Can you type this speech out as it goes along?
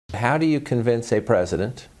how do you convince a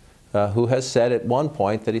president who has said at one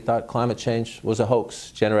point that he thought climate change was a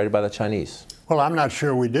hoax generated by the Chinese? Well, I'm not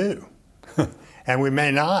sure we do, and we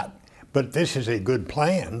may not. But this is a good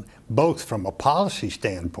plan, both from a policy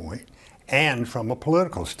standpoint and from a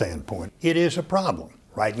political standpoint. It is a problem,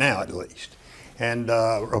 right now at least. And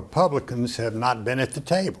Republicans have not been at the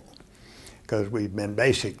table because we've been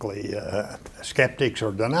basically skeptics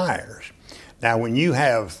or deniers. Now, when you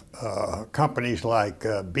have companies like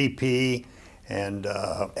BP and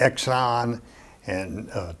Exxon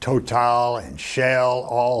and Total and Shell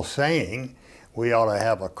all saying we ought to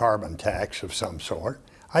have a carbon tax of some sort,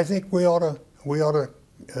 I think we ought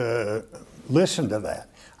to listen to that.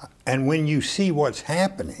 And when you see what's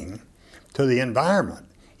happening to the environment,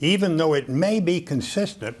 even though it may be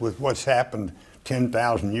consistent with what's happened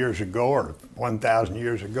 10,000 years ago or 1,000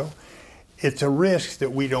 years ago, it's a risk that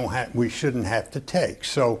we shouldn't have to take.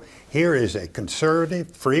 So here is a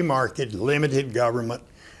conservative, free market, limited government,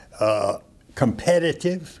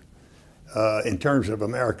 competitive in terms of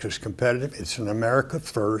America's competitive. It's an America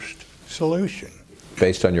First solution.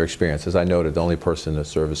 Based on your experience, as I noted, the only person to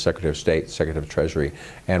serve as Secretary of State, Secretary of Treasury,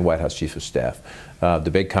 and White House Chief of Staff. The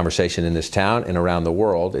big conversation in this town and around the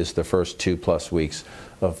world is the first 2+ weeks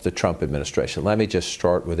of the Trump administration. Let me just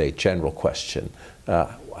start with a general question.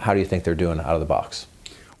 How do you think they're doing out of the box?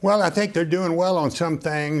 Well, I think they're doing well on some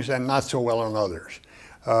things and not so well on others.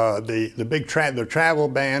 The travel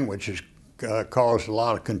ban, which has caused a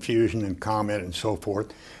lot of confusion and comment and so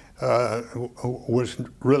forth, was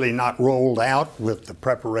really not rolled out with the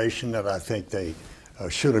preparation that I think they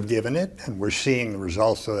should have given it, and we're seeing the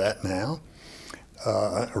results of that now.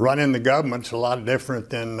 Running the government's a lot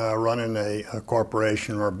different than running a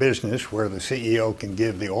corporation or a business where the CEO can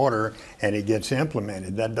give the order and it gets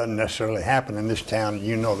implemented. That doesn't necessarily happen in this town, and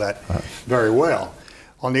you know that very well.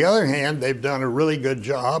 On the other hand, they've done a really good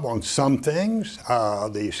job on some things.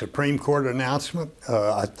 The Supreme Court announcement,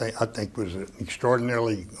 I think was an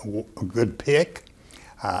extraordinarily good pick.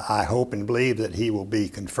 I hope and believe that he will be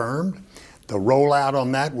confirmed. The rollout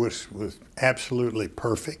on that was absolutely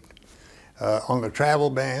perfect. On the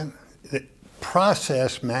travel ban,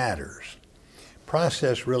 process matters.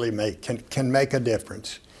 Process really can make a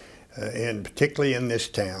difference, and particularly in this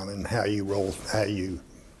town, and how you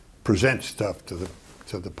present stuff to the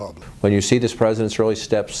public. When you see this president's early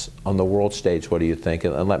steps on the world stage, what do you think?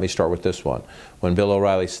 And let me start with this one. When Bill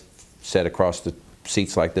O'Reilly said across the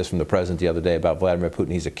seats like this from the president the other day about Vladimir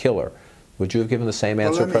Putin, he's a killer, would you have given the same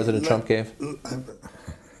answer President Trump gave?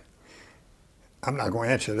 I'm not going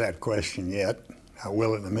to answer that question yet. I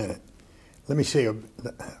will in a minute. Let me say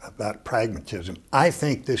about pragmatism. I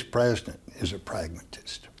think this president is a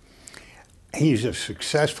pragmatist. He's a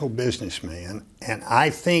successful businessman, and I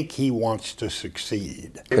think he wants to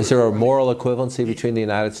succeed. Is there a moral equivalency between the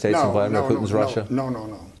United States and Vladimir Putin's Russia?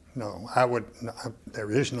 No.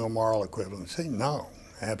 There is no moral equivalency. No,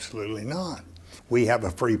 absolutely not. We have a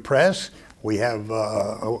free press. We have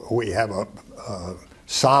a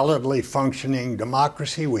solidly functioning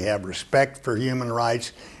democracy. We have respect for human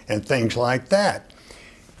rights and things like that.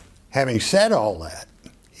 Having said all that,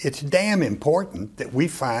 it's damn important that we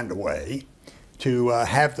find a way to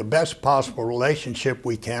have the best possible relationship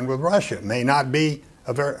we can with Russia. It may not be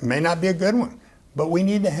a good one, but we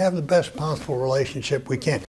need to have the best possible relationship we can.